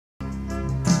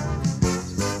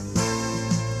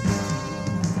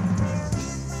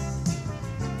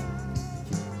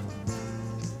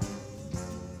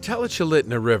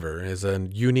Talachalitna River is a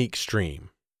unique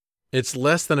stream. It's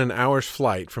less than an hour's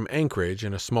flight from Anchorage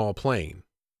in a small plain.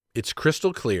 It's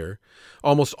crystal clear.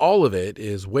 Almost all of it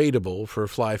is wadable for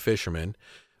fly fishermen.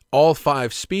 All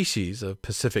 5 species of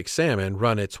Pacific salmon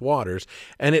run its waters,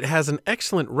 and it has an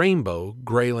excellent rainbow,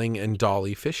 grayling, and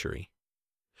dolly fishery.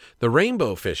 The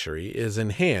rainbow fishery is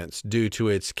enhanced due to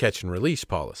its catch-and-release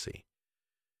policy.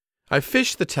 I've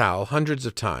fished the Tal hundreds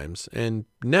of times and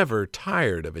never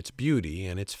tired of its beauty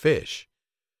and its fish.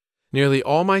 Nearly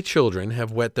all my children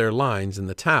have wet their lines in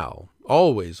the Tal,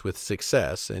 always with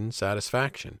success and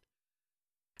satisfaction.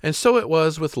 And so it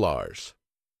was with Lars.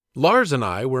 Lars and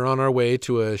I were on our way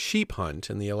to a sheep hunt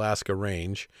in the Alaska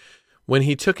Range when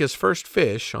he took his first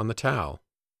fish on the Tal.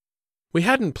 We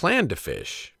hadn't planned to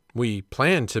fish. We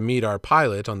planned to meet our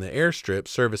pilot on the airstrip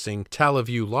servicing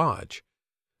Talaview Lodge.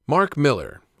 Mark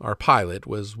Miller, our pilot,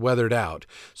 was weathered out,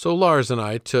 so Lars and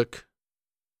I took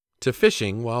to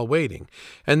fishing while waiting,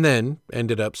 and then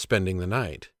ended up spending the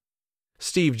night.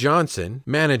 Steve Johnson,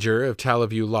 manager of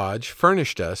Talaview Lodge,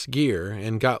 furnished us gear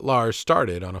and got Lars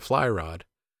started on a fly rod.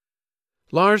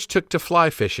 Lars took to fly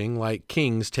fishing like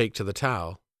kings take to the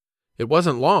Tal. It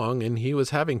wasn't long, and he was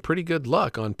having pretty good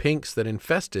luck on pinks that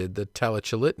infested the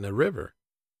Talachalitna River.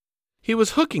 He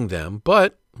was hooking them,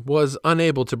 but was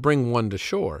unable to bring one to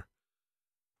shore.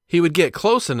 He would get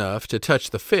close enough to touch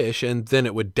the fish, and then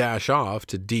it would dash off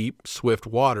to deep, swift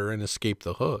water and escape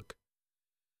the hook.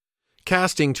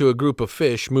 Casting to a group of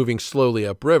fish moving slowly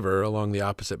upriver along the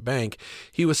opposite bank,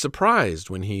 he was surprised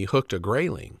when he hooked a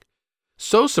grayling.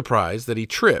 So surprised that he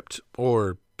tripped,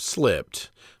 or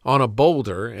slipped, on a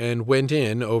boulder and went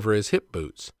in over his hip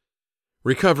boots.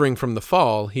 Recovering from the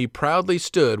fall, he proudly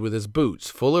stood with his boots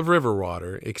full of river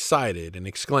water, excited, and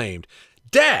exclaimed,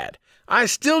 "Dad, I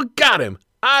still got him!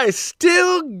 I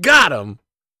still got him!"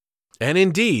 And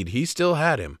indeed, he still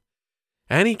had him.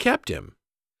 And he kept him.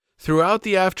 Throughout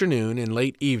the afternoon and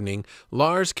late evening,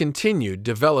 Lars continued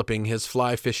developing his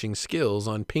fly fishing skills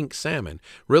on pink salmon,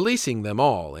 releasing them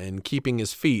all and keeping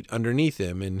his feet underneath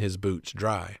him and his boots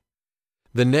dry.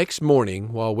 The next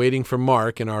morning, while waiting for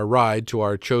Mark in our ride to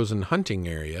our chosen hunting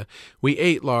area, we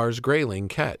ate Lars' grayling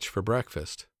catch for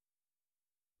breakfast.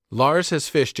 Lars has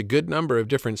fished a good number of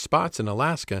different spots in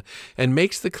Alaska and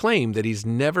makes the claim that he's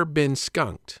never been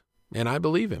skunked, and I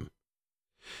believe him.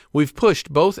 We've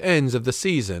pushed both ends of the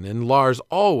season, and Lars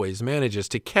always manages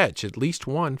to catch at least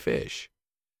one fish.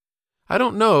 I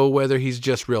don't know whether he's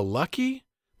just real lucky,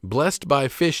 blessed by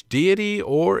fish deity,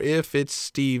 or if it's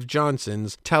Steve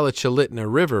Johnson's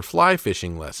Talachalitna River fly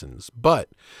fishing lessons, but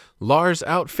Lars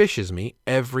outfishes me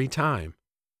every time.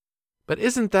 But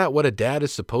isn't that what a dad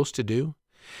is supposed to do?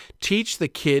 Teach the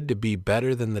kid to be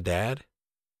better than the dad?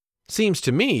 Seems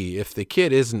to me if the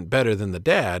kid isn't better than the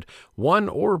dad, one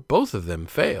or both of them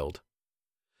failed.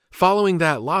 Following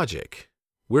that logic,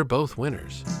 we're both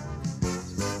winners.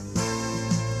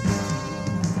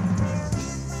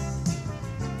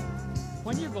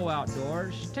 When you go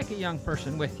outdoors, take a young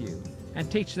person with you and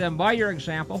teach them by your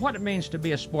example what it means to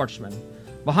be a sportsman.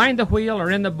 Behind the wheel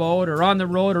or in the boat or on the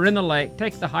road or in the lake,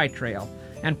 take the high trail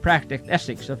and practice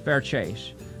ethics of fair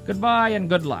chase. Goodbye and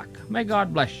good luck. May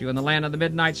God bless you in the land of the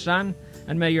midnight sun,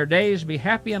 and may your days be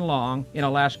happy and long in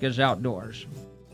Alaska's outdoors.